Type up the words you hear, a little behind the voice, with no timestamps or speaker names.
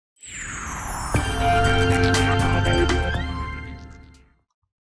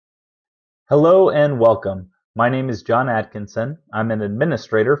Hello and welcome. My name is John Atkinson. I'm an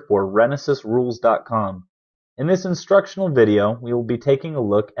administrator for RenesasRulz.com. In this instructional video, we will be taking a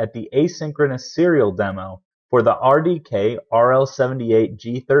look at the asynchronous serial demo for the RDKRL78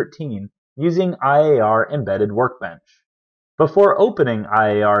 G13 using IAR Embedded Workbench. Before opening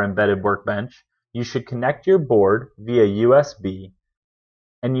IAR Embedded Workbench, you should connect your board via USB,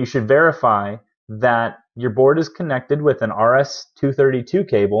 and you should verify that your board is connected with an RS-232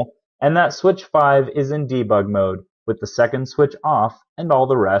 cable and that switch 5 is in debug mode with the second switch off and all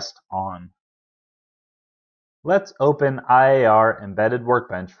the rest on. Let's open IAR Embedded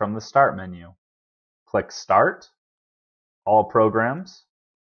Workbench from the Start menu. Click Start, All Programs,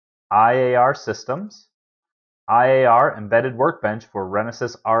 IAR Systems, IAR Embedded Workbench for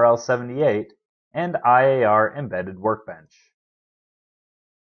RenesasRL78, and IAR Embedded Workbench.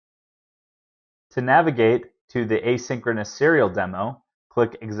 To navigate to the asynchronous serial demo,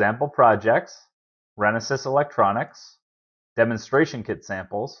 click Example Projects, Renesas Electronics, Demonstration Kit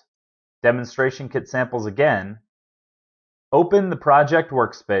Samples, Demonstration Kit Samples again, open the project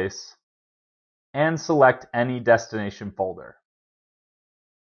workspace, and select any destination folder.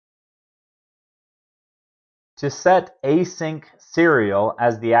 To set Async Serial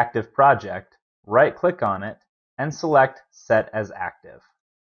as the active project, right-click on it and select Set as Active.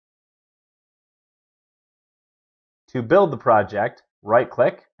 To build the project,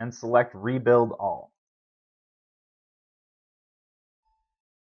 right-click and select Rebuild All.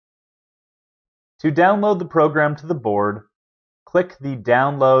 To download the program to the board, click the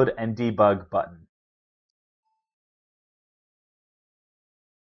Download and Debug button.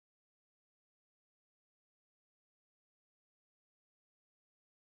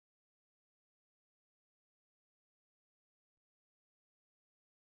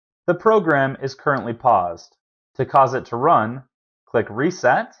 The program is currently paused. To cause it to run, click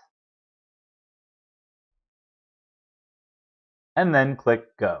Reset, and then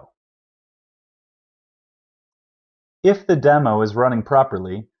click Go. If the demo is running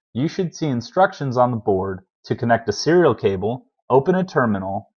properly, you should see instructions on the board to connect a serial cable, open a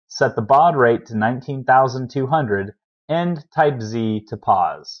terminal, set the baud rate to 19,200, and type Z to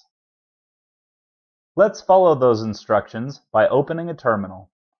pause. Let's follow those instructions by opening a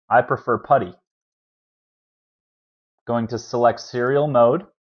terminal. I prefer PuTTY. Going to select serial mode.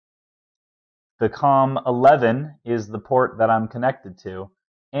 The COM11 is the port that I'm connected to,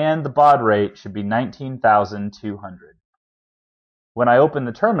 and the baud rate should be 19,200. When I open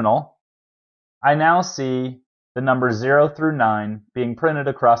the terminal, I now see the numbers 0 through 9 being printed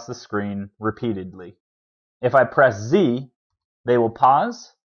across the screen repeatedly. If I press Z, they will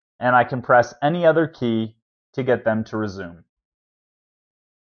pause, and I can press any other key to get them to resume.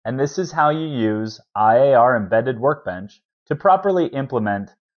 And this is how you use IAR Embedded Workbench to properly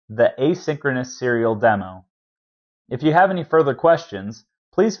implement the asynchronous serial demo. If you have any further questions,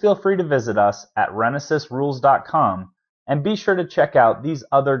 please feel free to visit us at RenesasRulz.com and be sure to check out these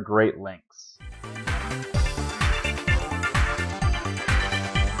other great links.